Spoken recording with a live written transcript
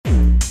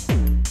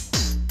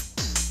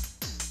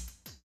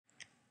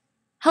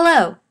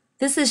Hello,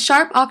 this is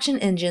Sharp Auction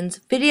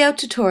Engine's video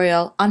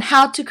tutorial on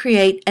how to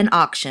create an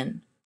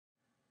auction.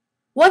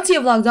 Once you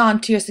have logged on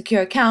to your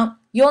secure account,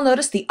 you'll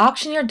notice the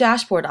Auctioneer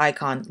dashboard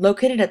icon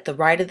located at the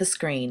right of the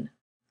screen.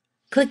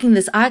 Clicking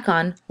this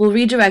icon will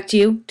redirect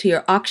you to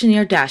your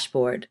Auctioneer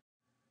dashboard.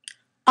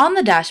 On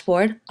the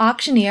dashboard,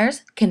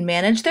 auctioneers can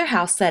manage their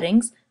house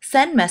settings,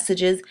 send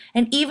messages,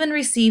 and even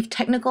receive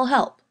technical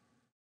help.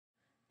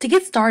 To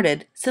get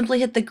started,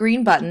 simply hit the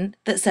green button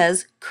that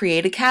says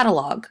Create a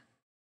Catalog.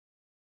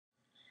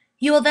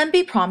 You will then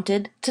be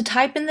prompted to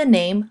type in the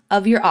name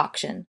of your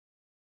auction.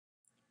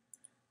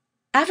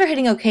 After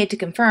hitting OK to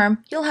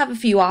confirm, you'll have a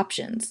few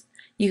options.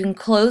 You can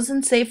close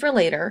and save for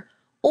later,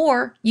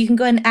 or you can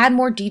go ahead and add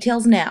more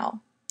details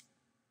now.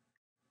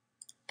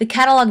 The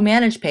Catalog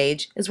Manage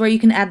page is where you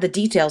can add the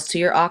details to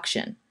your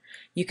auction.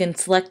 You can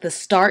select the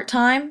start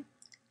time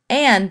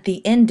and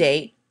the end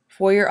date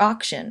for your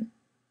auction.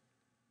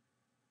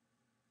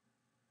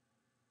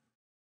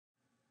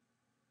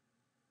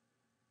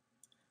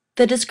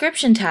 The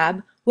Description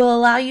tab will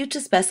allow you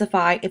to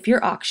specify if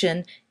your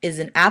auction is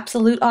an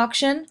absolute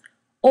auction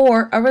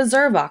or a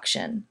reserve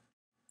auction.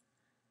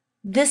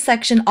 This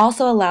section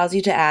also allows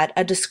you to add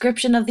a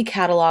description of the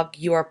catalog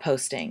you are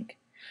posting.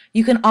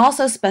 You can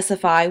also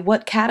specify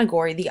what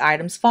category the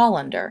items fall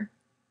under.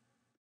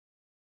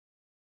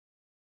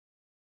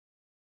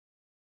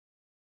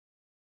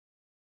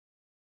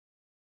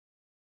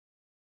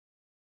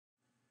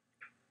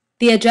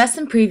 The Address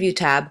and Preview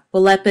tab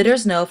will let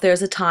bidders know if there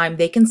is a time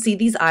they can see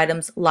these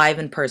items live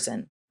in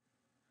person.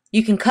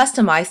 You can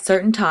customize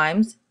certain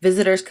times.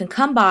 Visitors can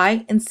come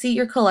by and see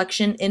your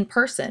collection in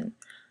person.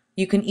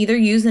 You can either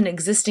use an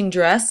existing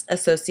address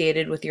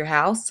associated with your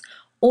house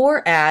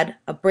or add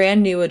a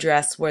brand new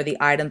address where the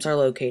items are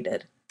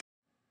located.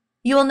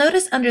 You will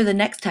notice under the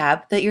Next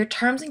tab that your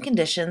terms and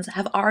conditions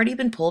have already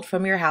been pulled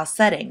from your house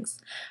settings.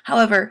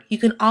 However, you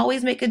can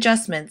always make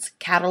adjustments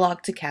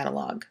catalog to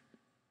catalog.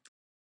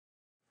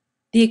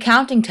 The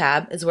Accounting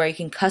tab is where you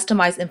can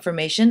customize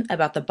information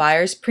about the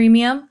buyer's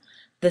premium,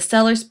 the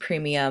seller's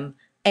premium,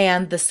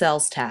 and the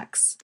sales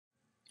tax.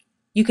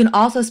 You can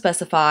also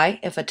specify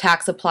if a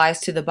tax applies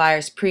to the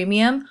buyer's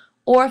premium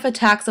or if a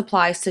tax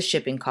applies to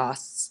shipping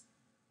costs.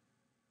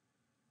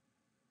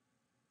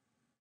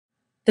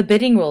 The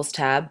Bidding Rules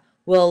tab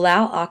will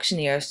allow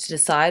auctioneers to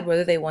decide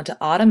whether they want to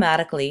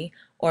automatically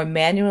or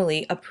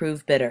manually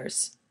approve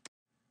bidders.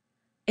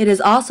 It is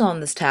also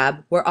on this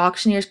tab where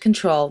auctioneers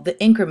control the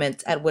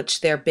increments at which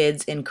their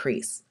bids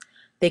increase.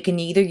 They can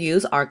either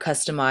use our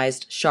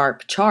customized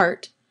Sharp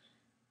chart,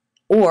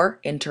 or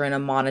enter in a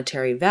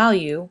monetary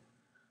value,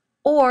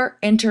 or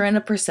enter in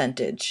a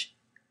percentage.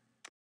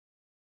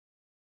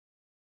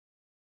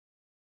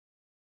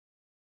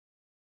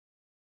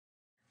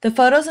 The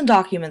Photos and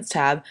Documents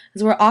tab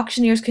is where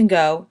auctioneers can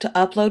go to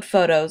upload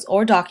photos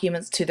or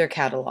documents to their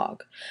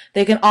catalog.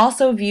 They can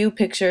also view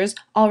pictures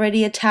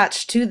already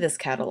attached to this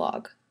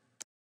catalog.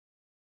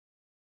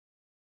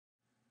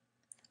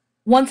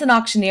 Once an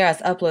auctioneer has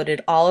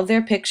uploaded all of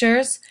their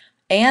pictures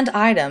and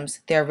items,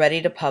 they are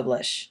ready to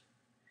publish.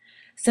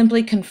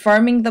 Simply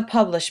confirming the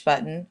Publish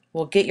button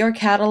will get your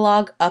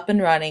catalog up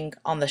and running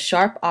on the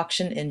Sharp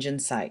Auction Engine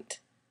site.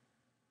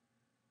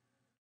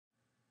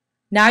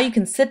 Now you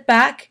can sit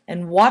back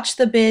and watch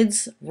the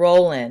bids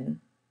roll in.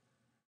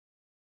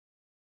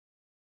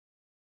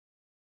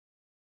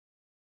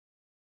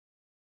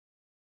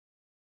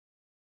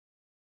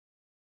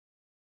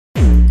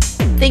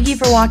 Thank you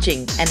for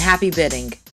watching and happy bidding!